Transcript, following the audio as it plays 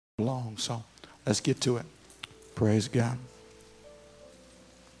long. So let's get to it. Praise God.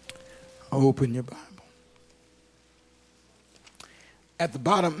 Open your Bible. At the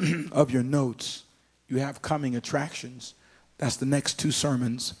bottom of your notes, you have coming attractions. That's the next two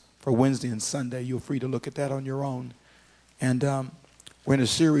sermons for Wednesday and Sunday. You're free to look at that on your own. And we're in a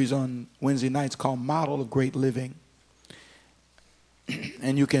series on Wednesday nights called Model of Great Living.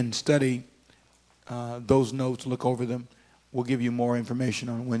 And you can study those notes, look over them. We'll give you more information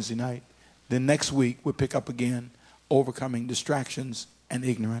on Wednesday night. Then next week, we'll pick up again, Overcoming Distractions and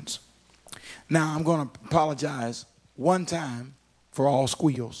Ignorance. Now, I'm going to apologize one time for all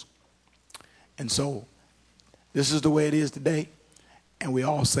squeals. And so, this is the way it is today, and we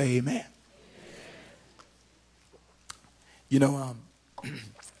all say amen. You know,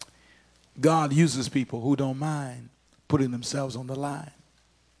 God uses people who don't mind putting themselves on the line,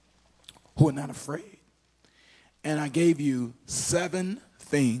 who are not afraid. And I gave you 7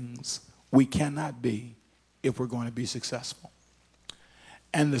 things we cannot be if we're going to be successful.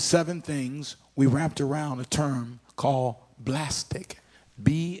 And the 7 things we wrapped around a term called BLASTIC,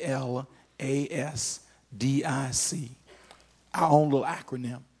 B-L-A-S-D-I-C, our own little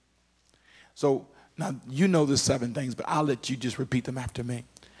acronym. So now you know the 7 things, but I'll let you just repeat them after me.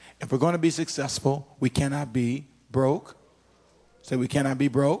 If we're going to be successful, we cannot be broke. Say, we cannot be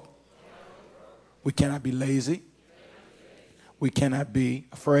broke. We cannot be lazy. We cannot be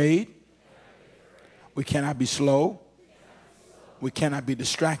afraid. We cannot be slow. We cannot be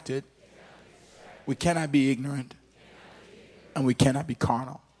distracted. We cannot be ignorant. And we cannot be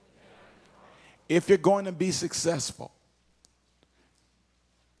carnal. If you're going to be successful,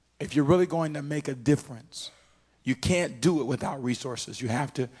 if you're really going to make a difference, you can't do it without resources. You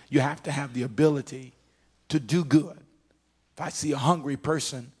have to have the ability to do good. If I see a hungry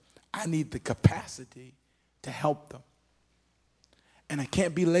person, I need the capacity to help them. And I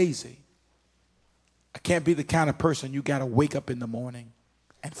can't be lazy. I can't be the kind of person you got to wake up in the morning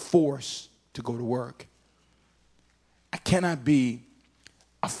and force to go to work. I cannot be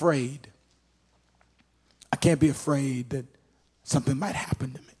afraid. I can't be afraid that something might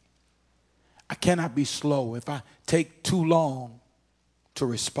happen to me. I cannot be slow. If I take too long to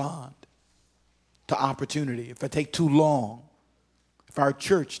respond to opportunity, if I take too long, if our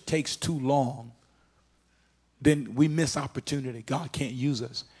church takes too long, then we miss opportunity. God can't use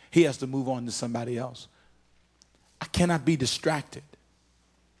us. He has to move on to somebody else. I cannot be distracted.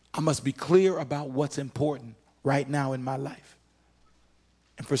 I must be clear about what's important right now in my life.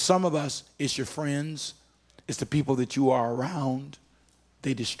 And for some of us, it's your friends, it's the people that you are around.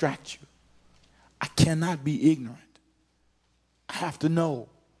 They distract you. I cannot be ignorant. I have to know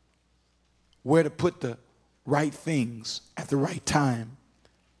where to put the right things at the right time.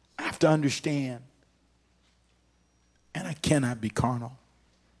 I have to understand. And I cannot be carnal.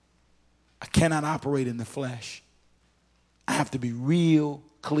 I cannot operate in the flesh. I have to be real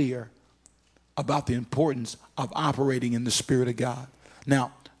clear about the importance of operating in the Spirit of God.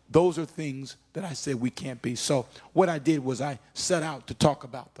 Now, those are things that I said we can't be. So what I did was I set out to talk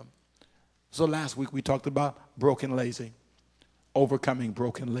about them. So last week we talked about broken lazy, overcoming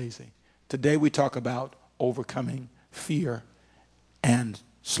broken lazy. Today we talk about overcoming fear and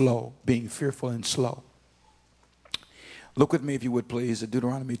slow, being fearful and slow. Look with me, if you would, please, at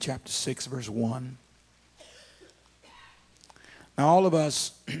Deuteronomy chapter 6, verse 1. Now, all of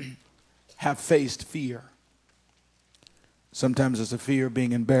us have faced fear. Sometimes it's a fear of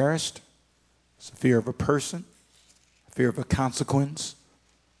being embarrassed. It's a fear of a person, a fear of a consequence.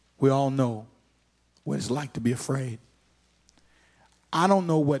 We all know what it's like to be afraid. I don't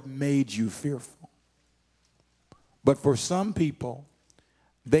know what made you fearful. But for some people,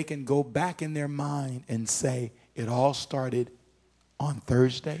 they can go back in their mind and say, it all started on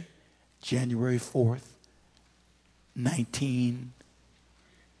Thursday, January 4th, 19,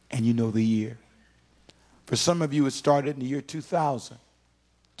 and you know the year. For some of you, it started in the year 2000,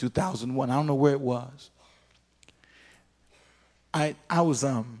 2001. I don't know where it was. I was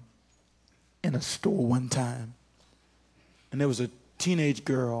in a store one time, and there was a teenage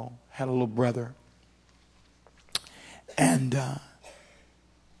girl, had a little brother, and I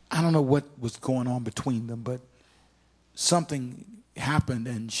don't know what was going on between them, but something happened,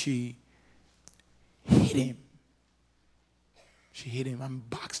 and she hit him. She hit him,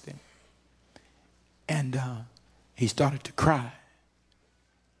 boxed him. And he started to cry.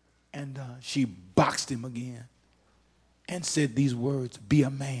 And she boxed him again and said these words, "Be a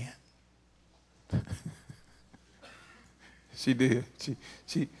man." She did.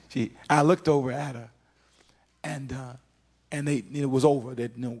 I looked over at her, and it was over.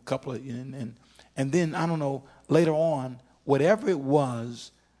 That a couple of and then I don't know. Later on, whatever it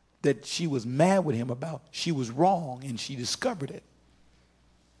was, that she was mad with him about, she was wrong, and she discovered it.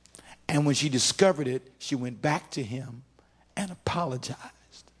 And when she discovered it, she went back to him and apologized.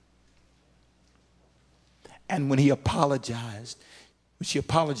 And when she apologized,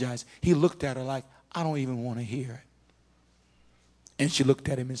 he looked at her like, I don't even want to hear it. And she looked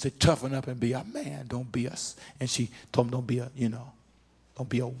at him and said, toughen up and be a man. Don't be us. And she told him, don't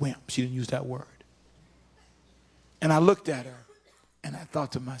be a wimp. She didn't use that word. And I looked at her and I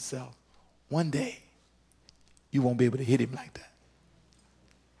thought to myself, one day you won't be able to hit him like that.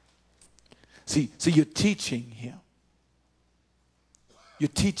 See, you're teaching him. You're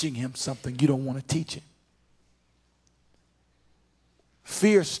teaching him something you don't want to teach him.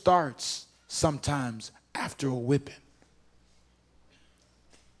 Fear starts sometimes after a whipping.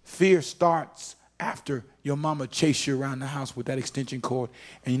 Fear starts after your mama chased you around the house with that extension cord.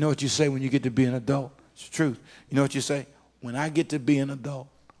 And you know what you say when you get to be an adult? It's the truth. You know what you say? When I get to be an adult,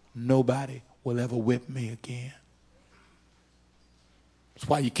 nobody will ever whip me again. That's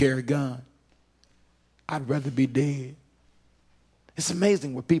why you carry a gun. I'd rather be dead. It's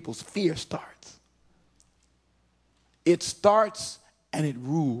amazing where people's fear starts. It starts and it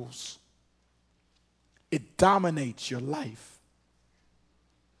rules. It dominates your life.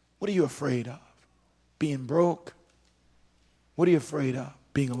 What are you afraid of? Being broke? What are you afraid of?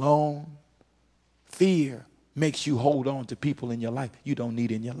 Being alone? Fear makes you hold on to people in your life you don't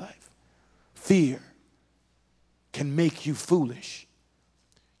need in your life. Fear can make you foolish.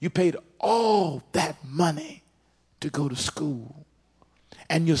 You paid all that money to go to school,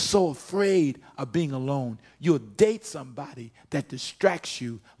 and you're so afraid of being alone. You'll date somebody that distracts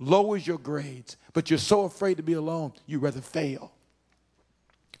you, lowers your grades, but you're so afraid to be alone, you'd rather fail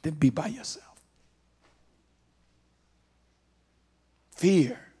than be by yourself.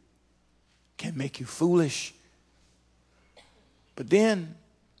 Fear can make you foolish, but then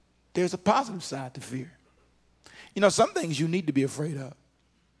there's a positive side to fear. You know, some things you need to be afraid of.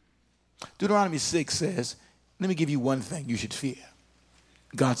 Deuteronomy 6 says, let me give you one thing you should fear.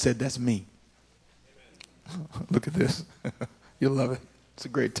 God said, that's me. Look at this. You'll love it. It's a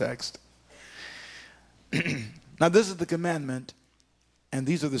great text. Now this is the commandment, and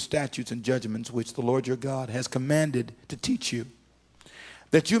these are the statutes and judgments which the Lord your God has commanded to teach you,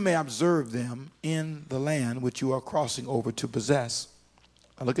 that you may observe them in the land which you are crossing over to possess.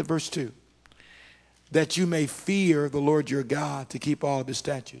 Now look at verse 2. That you may fear the Lord your God to keep all of his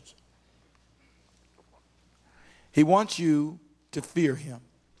statutes. He wants you to fear him.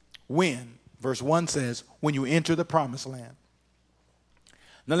 When? Verse 1 says, when you enter the promised land.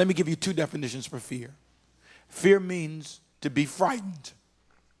 Now let me give you two definitions for fear. Fear means to be frightened.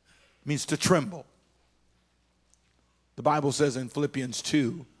 It means to tremble. The Bible says in Philippians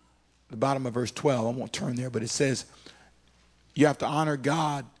 2, the bottom of verse 12, I won't turn there, but it says you have to honor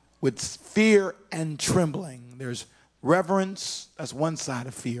God with fear and trembling. There's reverence, that's one side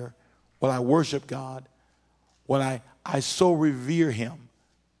of fear. Well, I worship God. Well, I so revere him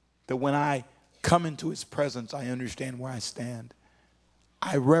that when I come into his presence, I understand where I stand.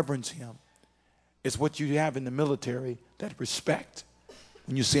 I reverence him. It's what you have in the military, that respect.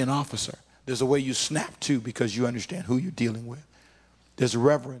 When you see an officer, there's a way you snap to because you understand who you're dealing with. There's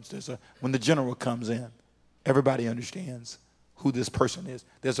reverence. When the general comes in, everybody understands who this person is.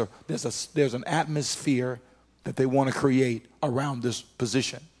 There's an atmosphere that they want to create around this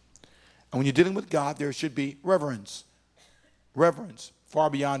position. And when you're dealing with God, there should be reverence. Reverence, far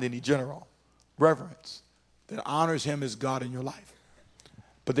beyond any general. Reverence that honors him as God in your life.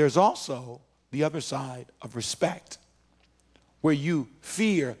 But there's also the other side of respect, where you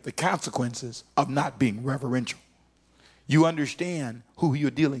fear the consequences of not being reverential. You understand who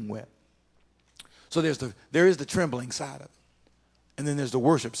you're dealing with. So there is the trembling side of it. And then there's the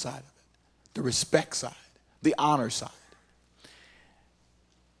worship side of it, the respect side, the honor side.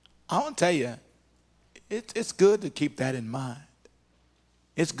 I want to tell you, it's good to keep that in mind.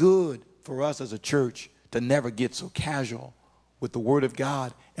 It's good for us as a church to never get so casual with the Word of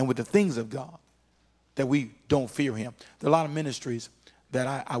God and with the things of God that we don't fear him. There are a lot of ministries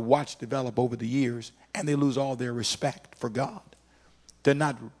that I watched develop over the years, and they lose all their respect for God. They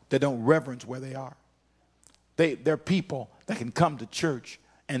don't reverence where they are. They're people that can come to church,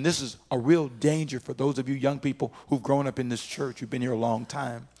 and this is a real danger for those of you young people who've grown up in this church, who've been here a long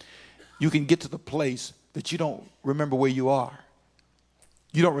time. You can get to the place that you don't remember where you are.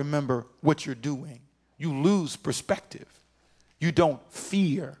 You don't remember what you're doing. You lose perspective. You don't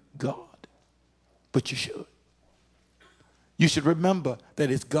fear God, but you should. You should remember that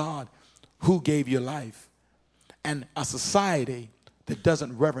it's God who gave you life. And a society that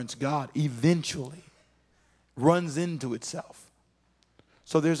doesn't reverence God eventually runs into itself.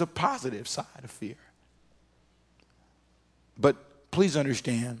 So there's a positive side of fear. But please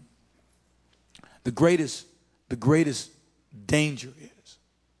understand, the greatest danger is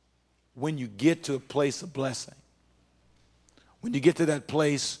when you get to a place of blessing. When you get to that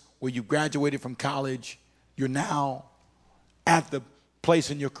place where you graduated from college, you're now at the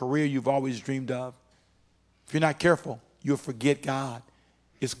place in your career you've always dreamed of. If you're not careful, you'll forget God.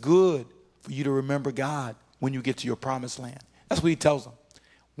 It's good for you to remember God when you get to your promised land. That's what he tells them.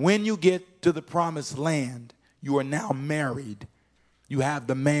 When you get to the promised land, you are now married. You have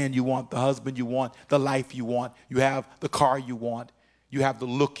the man you want, the husband you want, the life you want. You have the car you want. You have the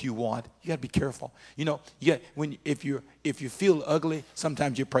look you want. You got to be careful. You know, if you feel ugly,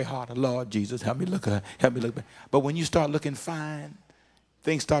 sometimes you pray harder. Lord Jesus, help me look better. But when you start looking fine,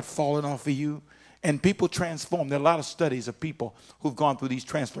 things start falling off of you, and people transform. There are a lot of studies of people who've gone through these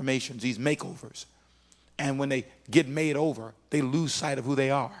transformations, these makeovers. And when they get made over, they lose sight of who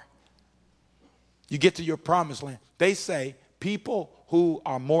they are. You get to your promised land. They say people who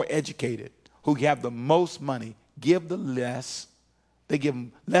are more educated, who have the most money, give the less. They give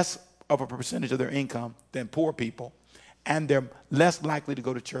them less of a percentage of their income than poor people. And they're less likely to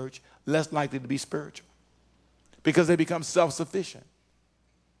go to church, less likely to be spiritual, because they become self-sufficient.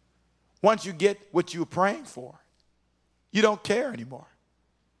 Once you get what you're praying for, you don't care anymore.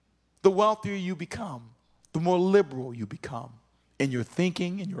 The wealthier you become, the more liberal you become in your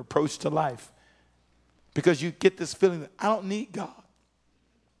thinking and your approach to life, because you get this feeling that I don't need God.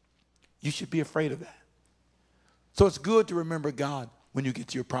 You should be afraid of that. So it's good to remember God when you get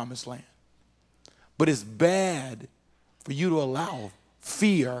to your promised land. But it's bad for you to allow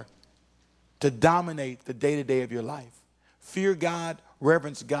fear to dominate the day-to-day of your life. Fear God,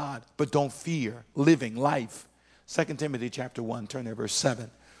 reverence God, but don't fear living life. 2 Timothy chapter 1, turn there, verse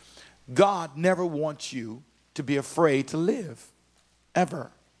 7. God never wants you to be afraid to live,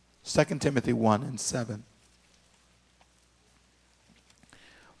 ever. 2 Timothy 1 and 7.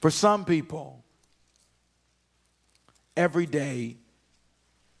 For some people, every day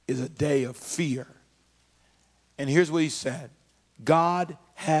is a day of fear. And here's what he said. God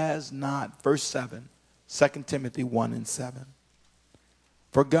has not, verse 7, 2 Timothy 1 and 7.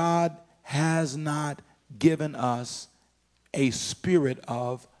 For God has not given us a spirit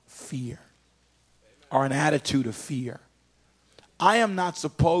of fear or an attitude of fear. I am not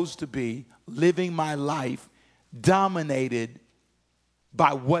supposed to be living my life dominated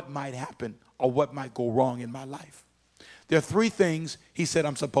by what might happen or what might go wrong in my life. There are three things he said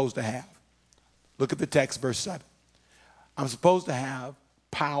I'm supposed to have. Look at the text, verse 7. I'm supposed to have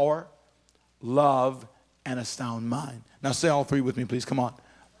power, love, and a sound mind. Now say all three with me, please. Come on.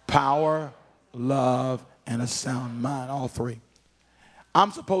 Power, love, and a sound mind. All three.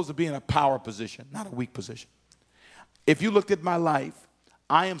 I'm supposed to be in a power position, not a weak position. If you looked at my life,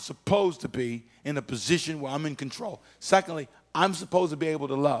 I am supposed to be in a position where I'm in control. Secondly, I'm supposed to be able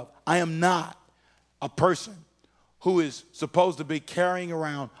to love. I am not a person who is supposed to be carrying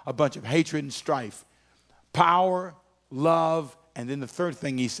around a bunch of hatred and strife. Power, love, and then the third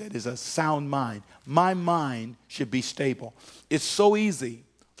thing he said is a sound mind. My mind should be stable. It's so easy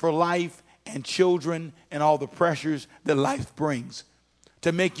for life and children and all the pressures that life brings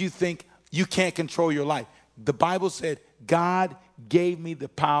to make you think you can't control your life. The Bible said God gave me the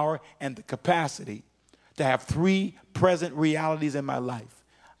power and the capacity to have three present realities in my life.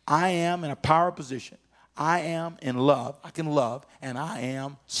 I am in a power position. I am in love. I can love, and I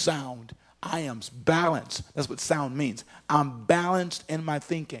am sound. I am balanced. That's what sound means. I'm balanced in my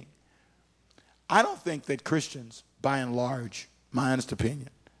thinking. I don't think that Christians, by and large, my honest opinion,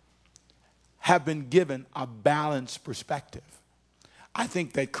 have been given a balanced perspective. I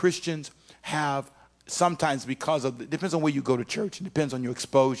think that Christians have sometimes, because of, it depends on where you go to church, it depends on your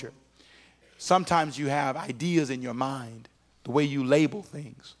exposure. Sometimes you have ideas in your mind, the way you label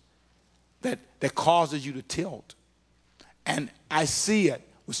things, that causes you to tilt. And I see it.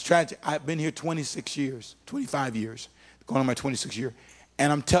 It was tragic. I've been here 26 years, 25 years, going on my 26th year.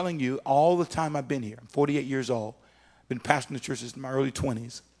 And I'm telling you, all the time I've been here, I'm 48 years old, been pastoring the church since my early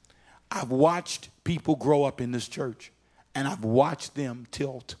 20s. I've watched people grow up in this church, and I've watched them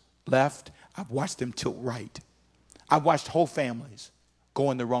tilt left. I've watched them tilt right. I've watched whole families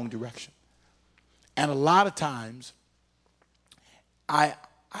go in the wrong direction. And a lot of times, I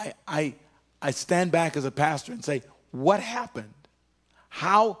stand back as a pastor and say, what happened?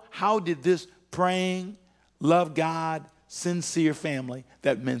 How did this praying, love God, sincere family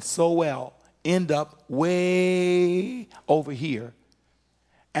that meant so well end up way over here?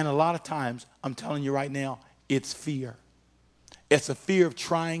 And a lot of times, I'm telling you right now, it's fear. It's a fear of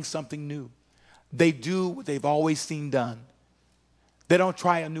trying something new. They do what they've always seen done. They don't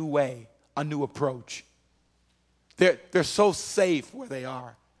try a new way, a new approach. They're so safe where they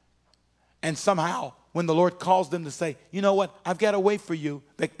are. And somehow, when the Lord calls them to say, you know what, I've got a way for you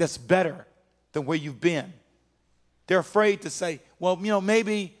that's better than where you've been. They're afraid to say, well, you know,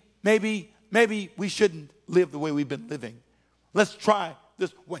 maybe we shouldn't live the way we've been living. Let's try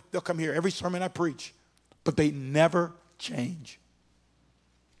this way. They'll come here every sermon I preach, but they never change.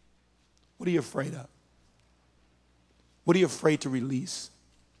 What are you afraid of? What are you afraid to release?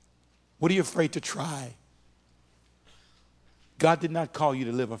 What are you afraid to try? God did not call you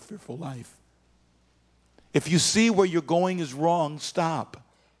to live a fearful life. If you see where you're going is wrong, stop.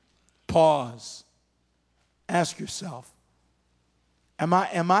 Pause. Ask yourself, am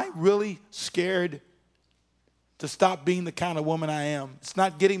I really scared to stop being the kind of woman I am? It's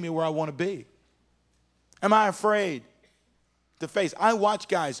not getting me where I want to be. Am I afraid to face? I watch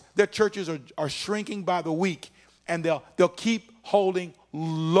guys, their churches are shrinking by the week, and they'll keep holding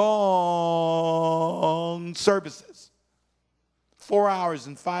long services. 4 hours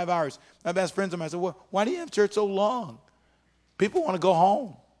and 5 hours. My best friends of mine said, well, why do you have church so long? People want to go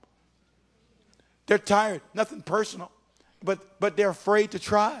home. They're tired. Nothing personal. But they're afraid to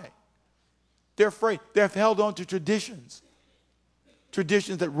try. They're afraid. They've held on to traditions.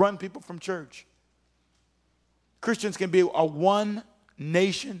 Traditions that run people from church. Christians can be a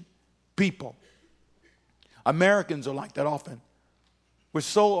one-nation people. Americans are like that often. We're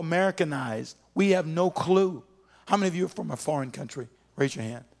so Americanized, we have no clue. How many of you are from a foreign country? Raise your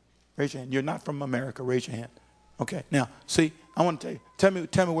hand. Raise your hand. You're not from America. Raise your hand. Okay. Now, see, I want to tell you.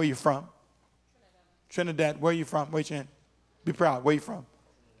 Tell me where you're from. Trinidad. Where are you from? Raise your hand. Be proud. Where are you from?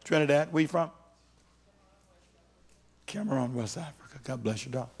 Trinidad. Where are you from? Cameroon, West Africa. God bless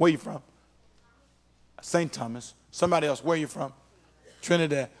you, dog. Where are you from? St. Thomas. Somebody else. Where are you from?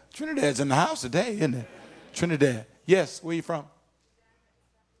 Trinidad. Trinidad's in the house today, isn't it? Trinidad. Yes. Where are you from?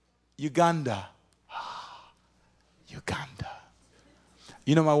 Uganda. Uganda.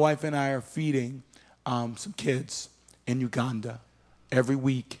 You know, my wife and I are feeding some kids in Uganda every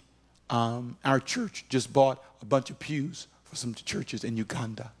week. Our church just bought a bunch of pews for some churches in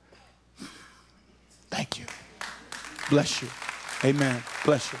Uganda. Thank you. Bless you. Amen.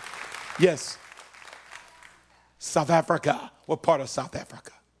 Bless you. Yes. South Africa. What part of South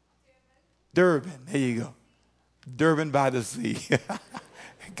Africa? Durban. There you go. Durban by the sea.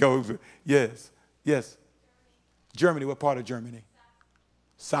 Go over. Yes. Yes. Germany. What part of Germany?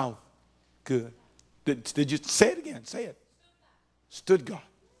 South. Good. Did you say it again? Say it. Stuttgart.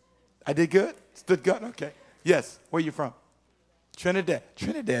 I did good? Stuttgart? Okay. Yes. Where you from? Trinidad.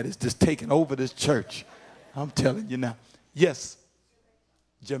 Trinidad is just taking over this church. I'm telling you now. Yes.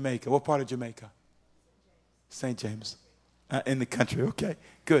 Jamaica. What part of Jamaica? St. James. In the country. Okay.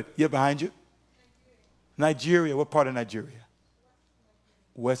 Good. Yeah, behind you? Nigeria. What part of Nigeria?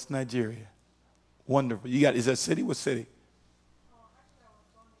 West Nigeria. Wonderful. You got, is that city? What city?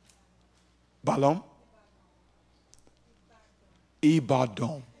 Balom?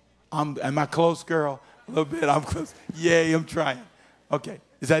 Ibadan. Am I close, girl? A little bit. I'm close. Yay, I'm trying. Okay.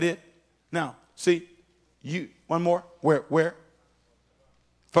 Is that it? Now, see, one more. Where?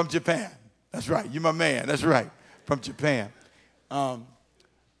 From Japan. That's right. You're my man. That's right. From Japan.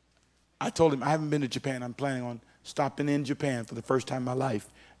 I told him I haven't been to Japan. I'm planning on stopping in Japan for the first time in my life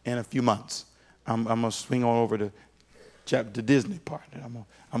in a few months. I'm going to swing on over to the Disney part.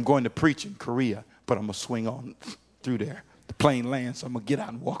 I'm going to preach in Korea, but I'm going to swing on through there. The plane lands, so I'm going to get out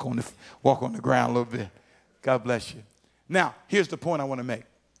and walk on the ground a little bit. God bless you. Now, here's the point I want to make.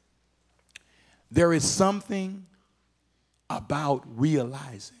 There is something about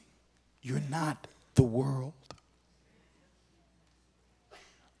realizing you're not the world.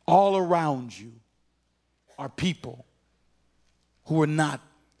 All around you are people who are not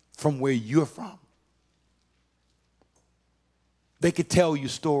from where you're from. They could tell you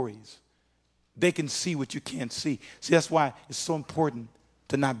stories. They can see what you can't see. See, that's why it's so important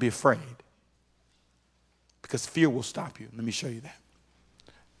to not be afraid. Because fear will stop you. Let me show you that.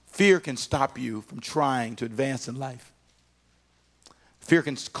 Fear can stop you from trying to advance in life. Fear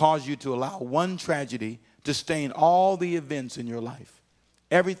can cause you to allow one tragedy to stain all the events in your life.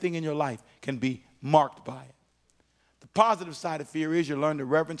 Everything in your life can be marked by it. The positive side of fear is you learn to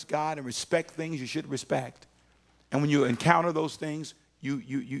reverence God and respect things you should respect. And when you encounter those things,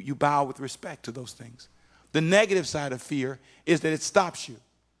 you bow with respect to those things. The negative side of fear is that it stops you.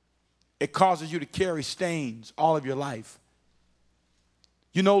 It causes you to carry stains all of your life.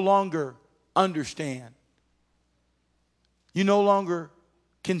 You no longer understand. You no longer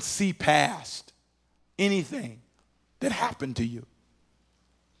can see past anything that happened to you.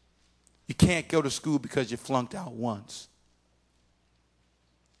 You can't go to school because you flunked out once.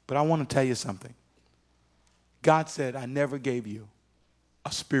 But I want to tell you something. God said, I never gave you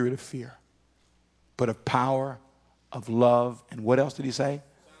a spirit of fear, but of power, of love, and what else did he say?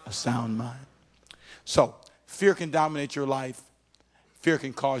 A sound mind. So fear can dominate your life. Fear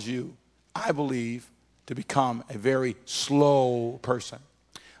can cause you, I believe, to become a very slow person.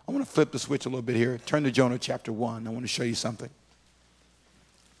 I want to flip the switch a little bit here. Turn to Jonah chapter 1. I want to show you something.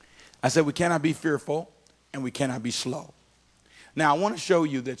 I said we cannot be fearful and we cannot be slow. Now, I want to show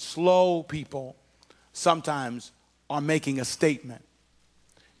you that slow people sometimes are making a statement.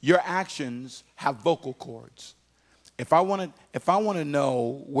 Your actions have vocal cords. If I want to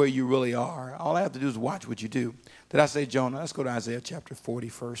know where you really are, all I have to do is watch what you do. Did I say Jonah? Let's go to Isaiah chapter 40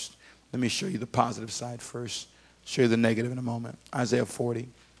 first. Let me show you the positive side first. Show you the negative in a moment. Isaiah 40.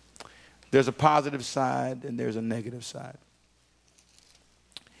 There's a positive side and there's a negative side.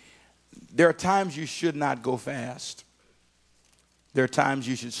 There are times you should not go fast. There are times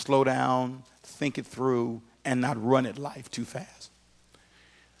you should slow down, think it through, and not run at life too fast.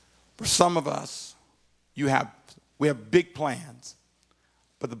 For some of us, we have big plans.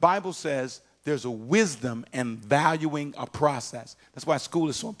 But the Bible says there's a wisdom in valuing a process. That's why school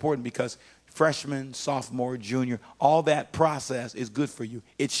is so important, because freshman, sophomore, junior, all that process is good for you.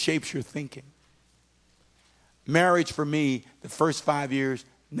 It shapes your thinking. Marriage for me, the first 5 years,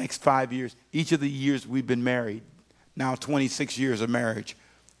 next 5 years, each of the years we've been married, now 26 years of marriage,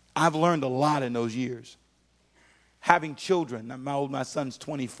 I've learned a lot in those years. Having children, my son's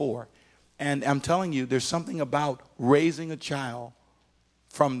 24, and I'm telling you, there's something about raising a child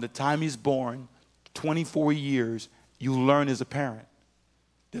from the time he's born, 24 years, you learn as a parent.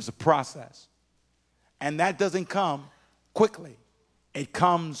 There's a process. And that doesn't come quickly. It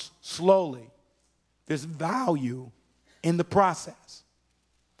comes slowly. There's value in the process.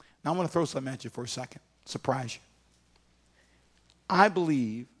 Now, I want to throw something at you for a second, surprise you. I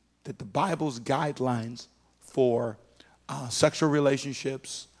believe that the Bible's guidelines for sexual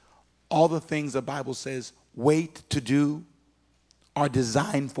relationships, all the things the Bible says wait to do, are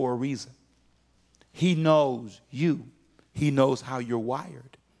designed for a reason. He knows you. He knows how you're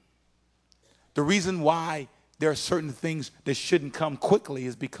wired. The reason why there are certain things that shouldn't come quickly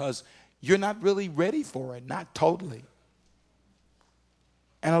is because you're not really ready for it, not totally.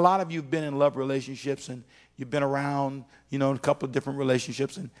 And a lot of you have been in love relationships and you've been around, in a couple of different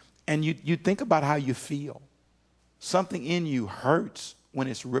relationships, and you think about how you feel. Something in you hurts when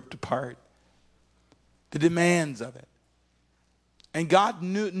it's ripped apart. The demands of it. And God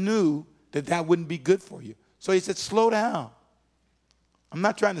knew that wouldn't be good for you. So he said, slow down. I'm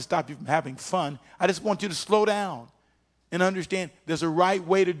not trying to stop you from having fun. I just want you to slow down and understand there's a right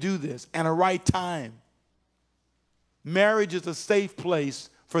way to do this and a right time. Marriage is a safe place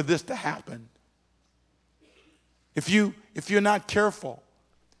for this to happen. If you're not careful,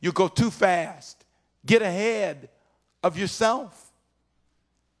 you go too fast. Get ahead of yourself.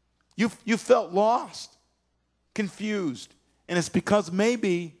 You felt lost, confused, and it's because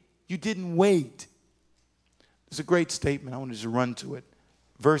maybe you didn't wait. It's a great statement. I want to just run to it.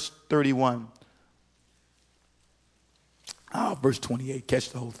 Verse 31. Verse 28. Catch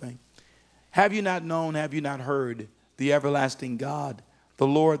the whole thing. Have you not known, have you not heard, the everlasting God, the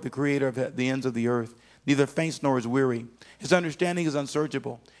Lord, the creator of the ends of the earth, neither faints nor is weary. His understanding is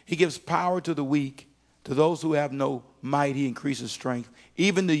unsearchable. He gives power to the weak. To those who have no might, he increases strength.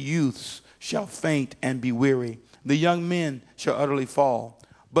 Even the youths shall faint and be weary. The young men shall utterly fall.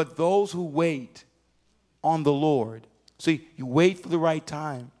 But those who wait on the Lord, see, you wait for the right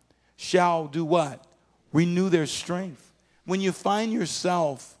time, shall do what? Renew their strength. When you find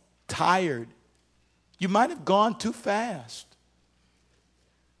yourself tired, you might have gone too fast.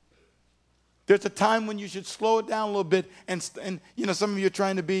 There's a time when you should slow it down a little bit. And some of you are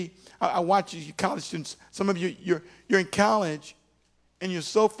trying to be, I watch you college students, some of you, you're in college and you're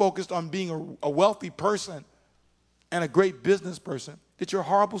so focused on being a wealthy person and a great business person that you're a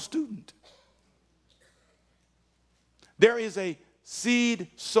horrible student. There is a seed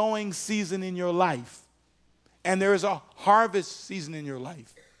sowing season in your life, and there is a harvest season in your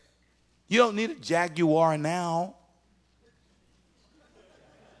life. You don't need a Jaguar now.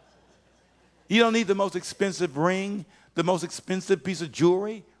 You don't need the most expensive ring, the most expensive piece of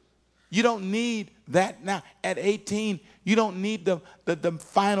jewelry. You don't need that now. At 18, you don't need the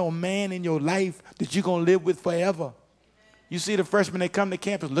final man in your life that you're going to live with forever. You see the freshmen, they come to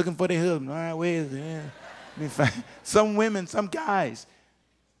campus looking for their husband. All right, where is it? Some women, some guys.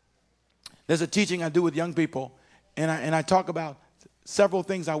 There's a teaching I do with young people, and I talk about several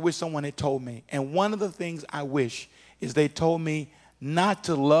things I wish someone had told me. And one of the things I wish is they told me not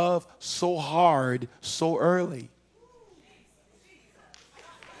to love so hard so early.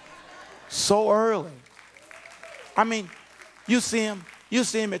 so early. I mean, you see him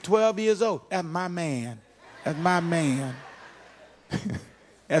at 12 years old. That's my man. That's my man.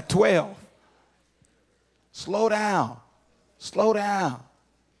 At 12. Slow down. Slow down.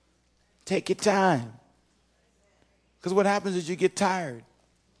 Take your time. Because what happens is you get tired.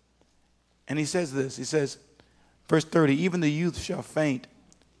 And he says this. He says, verse 30, even the youth shall faint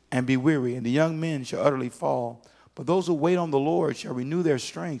and be weary, and the young men shall utterly fall. But those who wait on the Lord shall renew their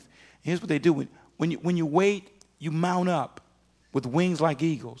strength. And here's what they do. When you wait, you mount up with wings like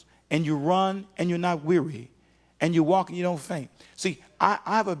eagles. And you run and you're not weary. And you walk and you don't faint. See, I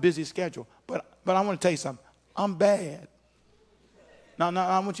have a busy schedule. But I want to tell you something. I'm bad. No,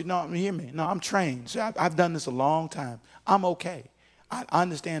 I want you to hear me. No, I'm trained. See, I've done this a long time. I'm okay. I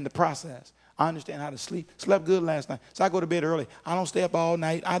understand the process. I understand how to sleep. Slept good last night. So I go to bed early. I don't stay up all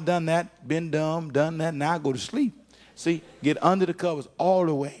night. I've done that, been dumb, done that. Now I go to sleep. See, get under the covers all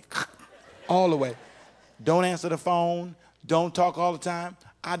the way. All the way. Don't answer the phone. Don't talk all the time.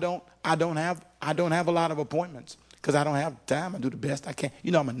 I don't have a lot of appointments because I don't have time. I do the best I can.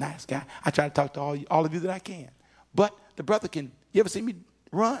 You know I'm a nice guy. I try to talk to all of you that I can. But the brother can, you ever see me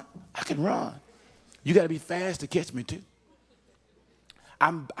run? I can run. You got to be fast to catch me too.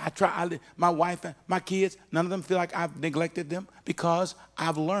 My wife and my kids, none of them feel like I've neglected them because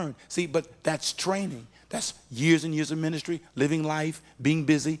I've learned. See, but that's training. That's years and years of ministry, living life, being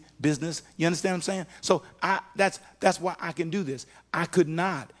busy, business. You understand what I'm saying? So that's why I can do this. I could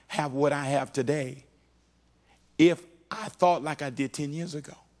not have what I have today if I thought like I did 10 years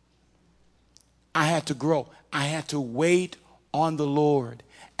ago. I had to grow. I had to wait on the Lord.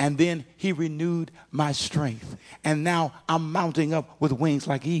 And then he renewed my strength. And now I'm mounting up with wings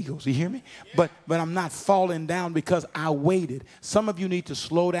like eagles. You hear me? But I'm not falling down because I waited. Some of you need to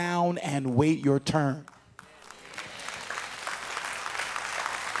slow down and wait your turn.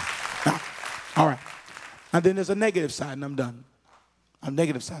 Now, all right. And then there's a negative side, and I'm done. A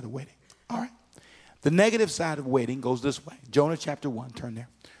negative side of waiting. All right. The negative side of waiting goes this way. Jonah chapter 1, turn there.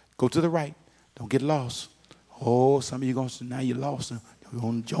 Go to the right. Don't get lost. Oh, some of you going to say, now you're lost. You're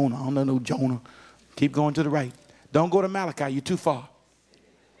on Jonah. I don't know Jonah. Keep going to the right. Don't go to Malachi. You're too far.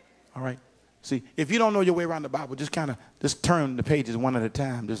 All right. See, if you don't know your way around the Bible, just turn the pages one at a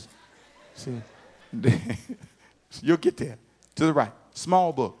time. Just see. You'll get there. To the right.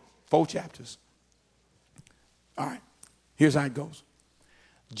 Small book. 4 chapters. All right. Here's how it goes.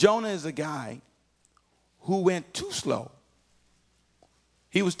 Jonah is a guy who went too slow.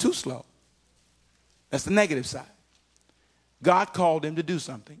 He was too slow. That's the negative side. God called him to do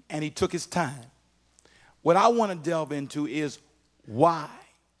something, and he took his time. What I want to delve into is why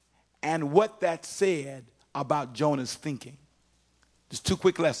and what that said about Jonah's thinking. Just 2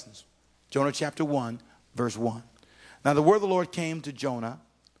 quick lessons. Jonah chapter 1, verse 1. Now the word of the Lord came to Jonah,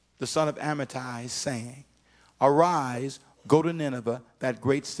 the son of Amittai, saying, Arise, go to Nineveh, that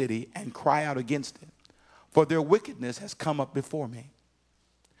great city, and cry out against it, for their wickedness has come up before me.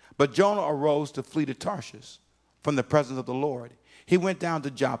 But Jonah arose to flee to Tarshish from the presence of the Lord. He went down to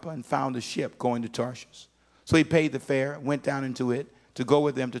Joppa and found a ship going to Tarshish. So he paid the fare, went down into it to go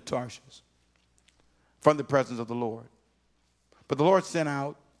with them to Tarshish from the presence of the Lord. But the Lord sent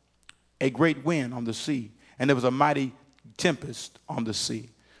out a great wind on the sea, and there was a mighty tempest on the sea,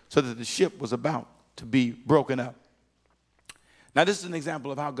 so that the ship was about to be broken up. Now this is an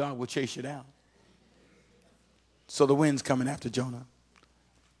example of how God will chase you down. So the wind's coming after Jonah.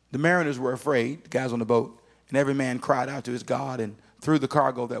 The mariners were afraid, the guys on the boat, and every man cried out to his God and threw the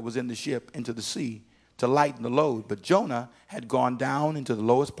cargo that was in the ship into the sea to lighten the load. But Jonah had gone down into the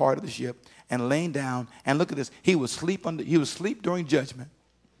lowest part of the ship and lain down. And look at this. He was asleep during judgment.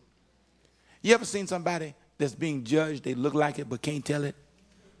 You ever seen somebody that's being judged? They look like it but can't tell it.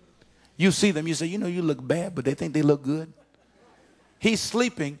 You see them. You say, you know, you look bad, but they think they look good. He's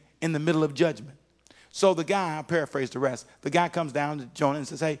sleeping in the middle of judgment. So the guy, I'll paraphrase the rest. The guy comes down to Jonah and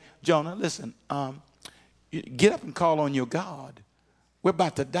says, hey, Jonah, listen, get up and call on your God. We're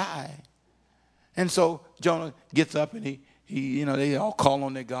about to die. And so Jonah gets up and they all call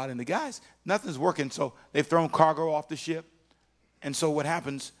on their God. And the guys, nothing's working. So they've thrown cargo off the ship. And so what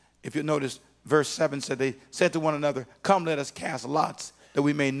happens, if you notice, verse 7 said, they said to one another, come, let us cast lots that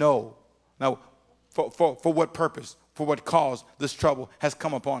we may know. Now, for what purpose, for what cause this trouble has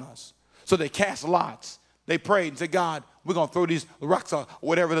come upon us. So they cast lots. They prayed and said, God, we're going to throw these rocks or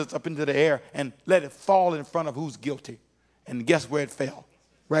whatever that's up into the air and let it fall in front of who's guilty. And guess where it fell?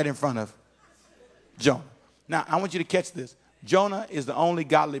 Right in front of Jonah. Now, I want you to catch this. Jonah is the only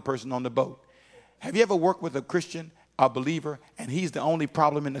godly person on the boat. Have you ever worked with a Christian, a believer, and he's the only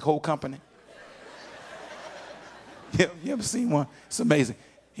problem in the whole company? You ever seen one? It's amazing.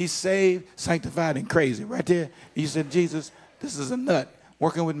 He's saved, sanctified, and crazy. Right there, you said, Jesus, this is a nut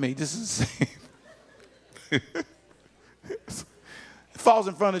working with me. This is it falls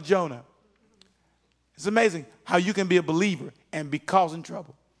in front of Jonah. It's amazing how you can be a believer and be causing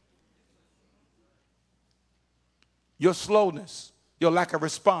trouble. Your slowness, your lack of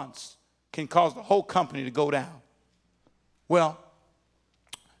response can cause the whole company to go down. Well,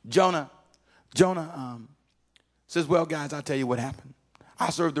 Jonah says, well, guys, I'll tell you what happened. I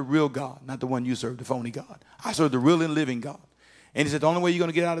serve the real God, not the one you serve, the phony God. I serve the real and living God. And he said, the only way you're going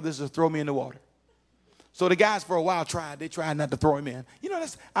to get out of this is to throw me in the water. So the guys for a while tried. They tried not to throw him in. You know,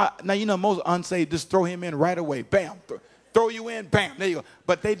 now, you know, most unsaved just throw him in right away. Bam. Throw you in. Bam. There you go.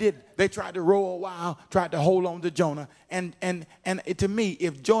 But they did. They tried to row a while, tried to hold on to Jonah. And to me,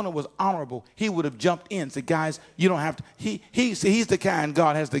 if Jonah was honorable, he would have jumped in and said, guys, you don't have to. He's the kind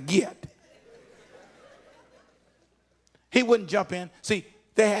God has to get. He wouldn't jump in. See,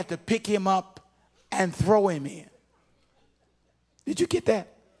 they had to pick him up and throw him in. Did you get that?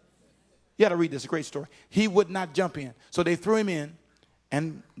 You got to read this. It's a great story. He would not jump in. So they threw him in,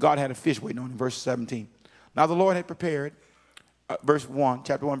 and God had a fish waiting on him, verse 17. Now the Lord had prepared,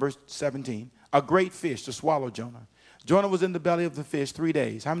 chapter 1, verse 17, a great fish to swallow Jonah. Jonah was in the belly of the fish 3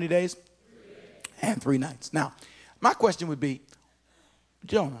 days. How many days? 3 days. And 3 nights. Now, my question would be,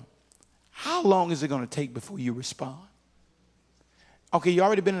 Jonah, how long is it going to take before you respond? Okay, you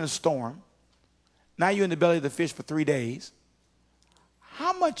already been in a storm. Now you're in the belly of the fish for 3 days.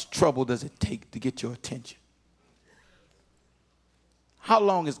 How much trouble does it take to get your attention? How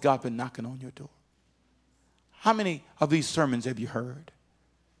long has God been knocking on your door? How many of these sermons have you heard?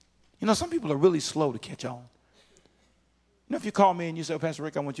 You know, some people are really slow to catch on. You know, if you call me and you say, oh, Pastor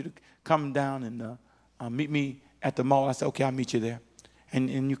Rick, I want you to come down and meet me at the mall. I say, okay, I'll meet you there. And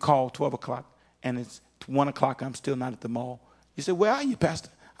you call 12 o'clock, and it's 1 o'clock. I'm still not at the mall. You say, where are you, Pastor?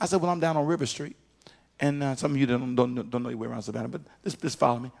 I said, well, I'm down on River Street. And some of you don't know your way around Savannah, but just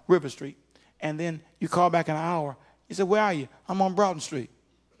follow me. River Street. And then you call back in an hour. You say, where are you? I'm on Broughton Street.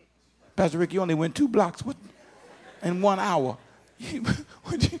 Pastor Rick, you only went 2 blocks in 1 hour.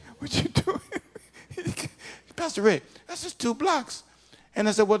 What you doing? Pastor Rick, that's just 2 blocks. And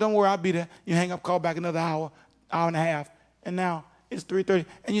I said, well, don't worry, I'll be there. You hang up, call back another hour and a half. And now it's 3:30.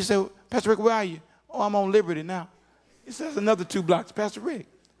 And you say, Pastor Rick, where are you? Oh, I'm on Liberty now. He says another 2 blocks. Pastor Rick,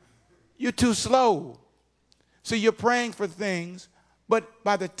 you're too slow. So you're praying for things, but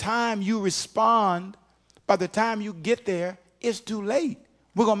by the time you respond, by the time you get there, it's too late.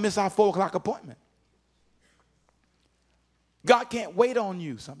 We're going to miss our 4 o'clock appointment. God can't wait on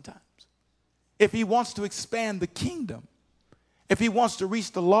you sometimes. If he wants to expand the kingdom, if he wants to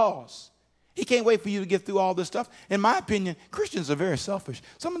reach the lost, he can't wait for you to get through all this stuff. In my opinion, Christians are very selfish.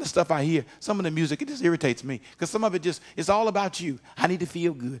 Some of the stuff I hear, some of the music, it just irritates me because some of it it's all about you. I need to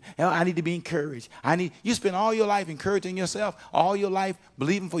feel good. I need to be encouraged. You spend all your life encouraging yourself, all your life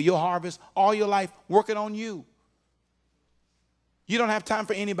believing for your harvest, all your life working on you. You don't have time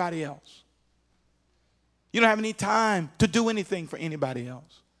for anybody else. You don't have any time to do anything for anybody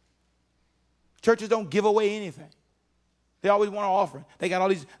else. Churches don't give away anything. They always want to offer. They got all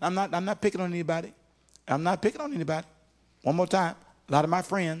these. I'm not picking on anybody. I'm not picking on anybody. One more time. A lot of my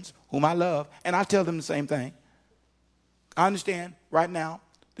friends whom I love, and I tell them the same thing. I understand right now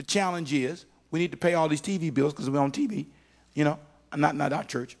the challenge is we need to pay all these TV bills because we're on TV. You know, not our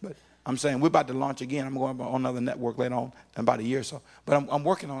church, but I'm saying we're about to launch again. I'm going on another network later on in about a year or so. But I'm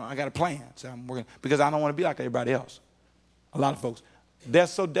working on it. I got a plan. So I'm working because I don't want to be like everybody else. A lot of folks. They're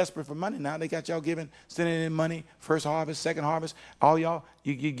so desperate for money now. They got y'all sending in money, first harvest, second harvest. All y'all,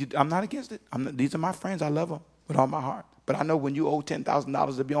 I'm not against it. These are my friends. I love them with all my heart. But I know when you owe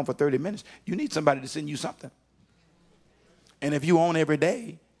 $10,000 to be on for 30 minutes, you need somebody to send you something. And if you own every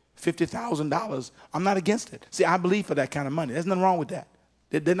day $50,000, I'm not against it. See, I believe for that kind of money. There's nothing wrong with that.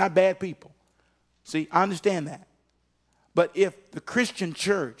 They're not bad people. See, I understand that. But if the Christian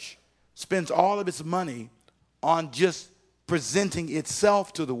church spends all of its money on just presenting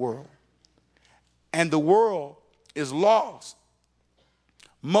itself to the world, and the world is lost.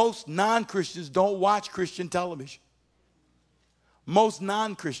 Most non-Christians don't watch Christian television. Most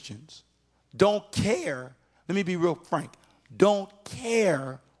non-Christians don't care, let me be real frank, don't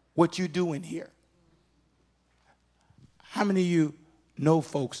care what you do in here. How many of you know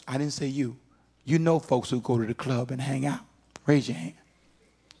folks, I didn't say you know folks who go to the club and hang out? Raise your hand.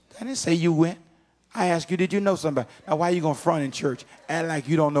 I didn't say you went. I asked you, did you know somebody? Now, why are you going to front in church? Act like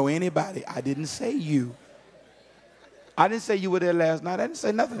you don't know anybody. I didn't say you. I didn't say you were there last night. I didn't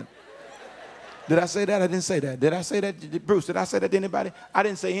say nothing. Did I say that? I didn't say that. Did I say that? Bruce, did I say that to anybody? I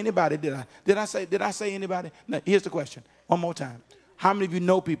didn't say anybody, did I? Did I say anybody? No, here's the question. One more time. How many of you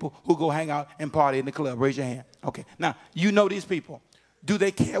know people who go hang out and party in the club? Raise your hand. Okay. Now, you know these people. Do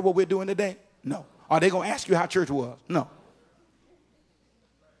they care what we're doing today? No. Are they going to ask you how church was? No.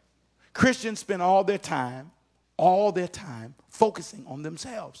 Christians spend all their time focusing on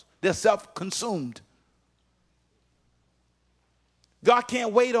themselves. They're self-consumed. God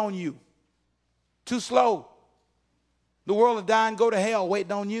can't wait on you. Too slow. The world will die and go to hell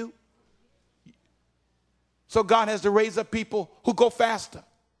waiting on you. So God has to raise up people who go faster,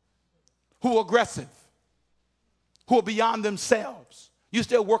 who are aggressive, who are beyond themselves. You're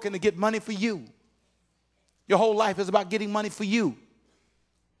still working to get money for you. Your whole life is about getting money for you.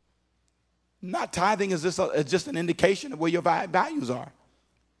 Not tithing is just an indication of where your values are.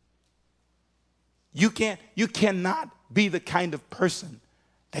 You cannot be the kind of person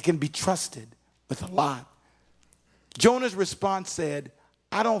that can be trusted with a lot. Jonah's response said,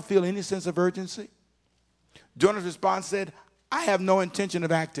 I don't feel any sense of urgency. Jonah's response said, I have no intention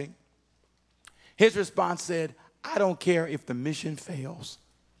of acting. His response said, I don't care if the mission fails.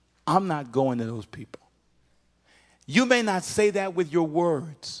 I'm not going to those people. You may not say that with your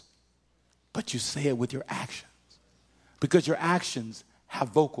words, but you say it with your actions. Because your actions have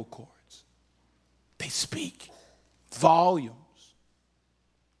vocal cords. They speak volumes.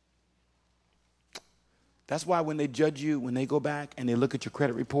 That's why when they judge you, when they go back and they look at your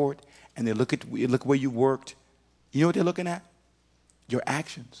credit report and they look where you worked, you know what they're looking at? Your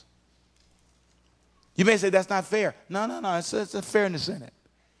actions. You may say that's not fair. No. It's a fairness in it.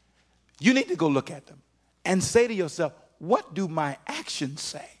 You need to go look at them and say to yourself, what do my actions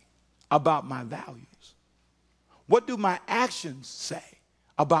say about my values? What do my actions say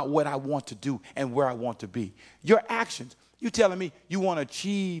about what I want to do and where I want to be? Your actions. You telling me you want to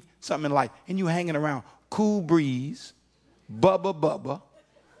achieve something in life and you hanging around Cool Breeze, Bubba,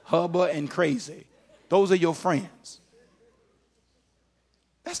 Hubba, and Crazy. Those are your friends.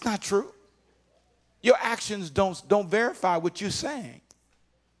 That's not true. Your actions don't verify what you're saying.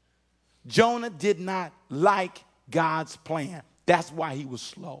 Jonah did not like God's plan. That's why he was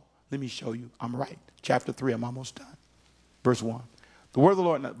slow. Let me show you. I'm right. Chapter 3, I'm almost done. Verse 1. The word of the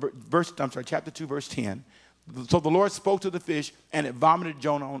Lord, chapter 2, verse 10. So the Lord spoke to the fish, and it vomited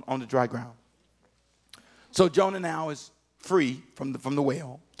Jonah on the dry ground. So Jonah now is free from the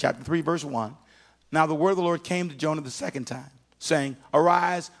whale. Chapter 3, verse 1. Now the word of the Lord came to Jonah the second time, saying,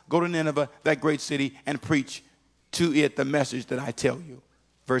 arise, go to Nineveh, that great city, and preach to it the message that I tell you.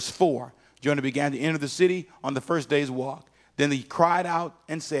 Verse 4. Jonah began to enter the city on the first day's walk. Then he cried out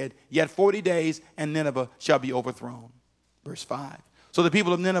and said, yet 40 days, and Nineveh shall be overthrown. Verse 5. So the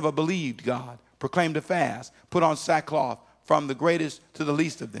people of Nineveh believed God, proclaimed a fast, put on sackcloth from the greatest to the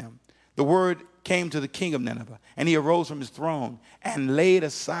least of them. The word came to the king of Nineveh, and he arose from his throne and laid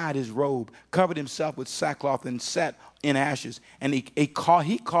aside his robe, covered himself with sackcloth, and sat in ashes. And he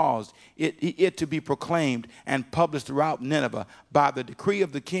caused it to be proclaimed and published throughout Nineveh by the decree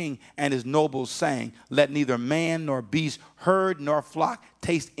of the king and his nobles, saying, let neither man nor beast, herd nor flock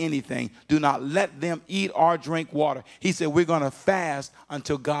taste anything. Do not let them eat or drink water. He said, we're going to fast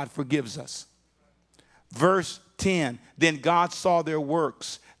until God forgives us. Verse 10, then God saw their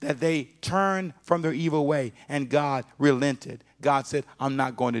works, that they turned from their evil way, and God relented. God said, I'm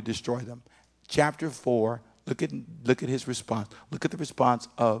not going to destroy them. Chapter 4, look at his response. Look at the response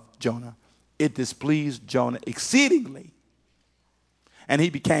of Jonah. It displeased Jonah exceedingly, and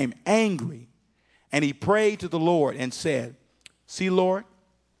he became angry, and he prayed to the Lord and said, see, Lord,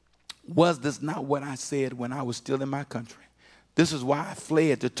 was this not what I said when I was still in my country? This is why I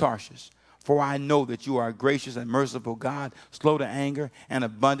fled to Tarshish. For I know that you are a gracious and merciful God, slow to anger and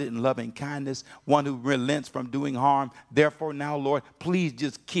abundant in loving kindness, one who relents from doing harm. Therefore now, Lord, please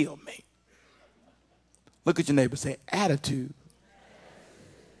just kill me. Look at your neighbor, say, attitude.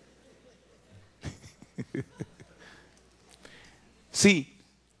 See,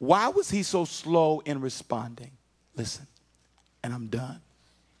 why was he so slow in responding? Listen, and I'm done.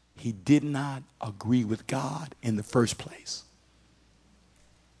 He did not agree with God in the first place.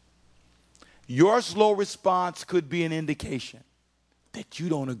 Your slow response could be an indication that you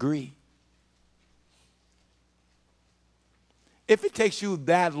don't agree. If it takes you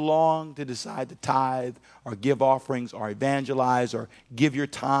that long to decide to tithe or give offerings or evangelize or give your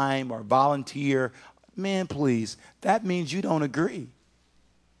time or volunteer, man, please, that means you don't agree.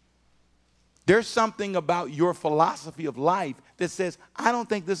 There's something about your philosophy of life that says, I don't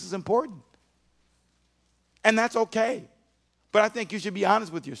think this is important. And that's okay. But I think you should be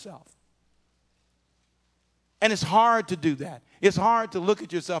honest with yourself. And it's hard to do that. It's hard to look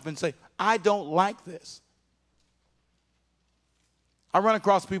at yourself and say, I don't like this. I run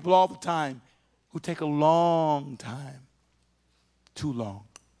across people all the time who take a long time too long.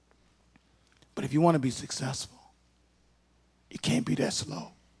 But if you want to be successful, you can't be that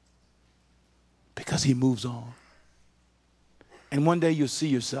slow, because he moves on. And one day you'll see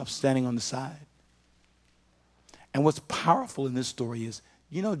yourself standing on the side. And what's powerful in this story is,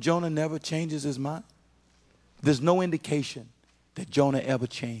 Jonah never changes his mind. There's no indication that Jonah ever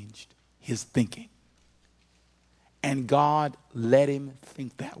changed his thinking. And God let him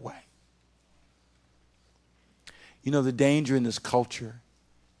think that way. The danger in this culture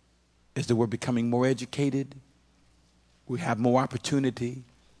is that we're becoming more educated, we have more opportunity,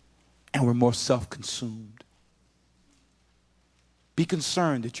 and we're more self-consumed. Be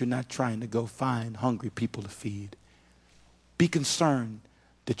concerned that you're not trying to go find hungry people to feed. Be concerned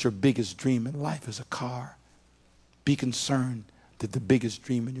that your biggest dream in life is a car. Be concerned that the biggest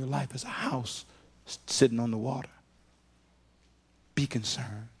dream in your life is a house sitting on the water. Be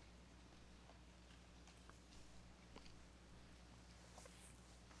concerned.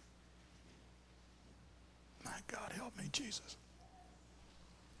 My God, help me, Jesus.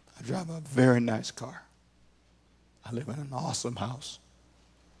 I drive a very nice car. I live in an awesome house.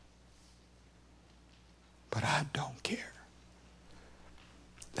 But I don't care.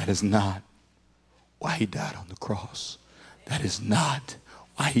 That is not why he died on the cross. That is not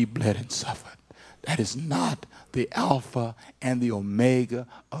why he bled and suffered. That is not the Alpha and the Omega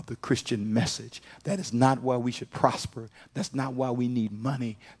of the Christian message. That is not why we should prosper. That's not why we need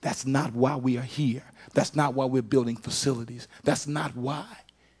money. That's not why we are here. That's not why we're building facilities. That's not why.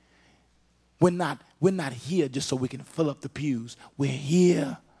 We're not here just so we can fill up the pews. We're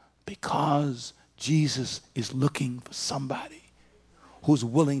here because Jesus is looking for somebody who's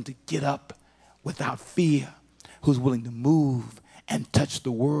willing to get up without fear, who's willing to move and touch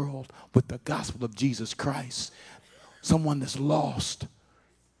the world with the gospel of Jesus Christ. Someone that's lost.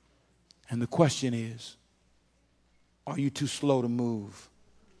 And the question is, are you too slow to move?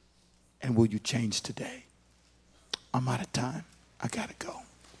 And will you change today? I'm out of time. I gotta go.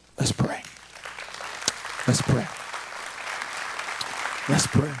 Let's pray. Let's pray. Let's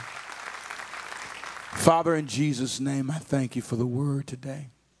pray. Father, in Jesus' name, I thank you for the word today.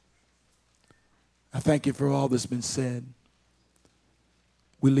 I thank you for all that's been said.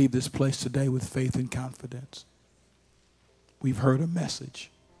 We leave this place today with faith and confidence. We've heard a message.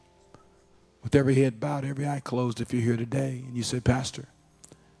 With every head bowed, every eye closed, if you're here today and you say, Pastor,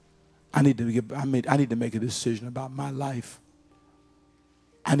 I need to make a decision about my life.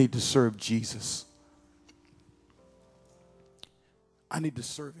 I need to serve Jesus. I need to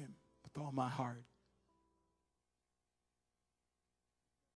serve him with all my heart.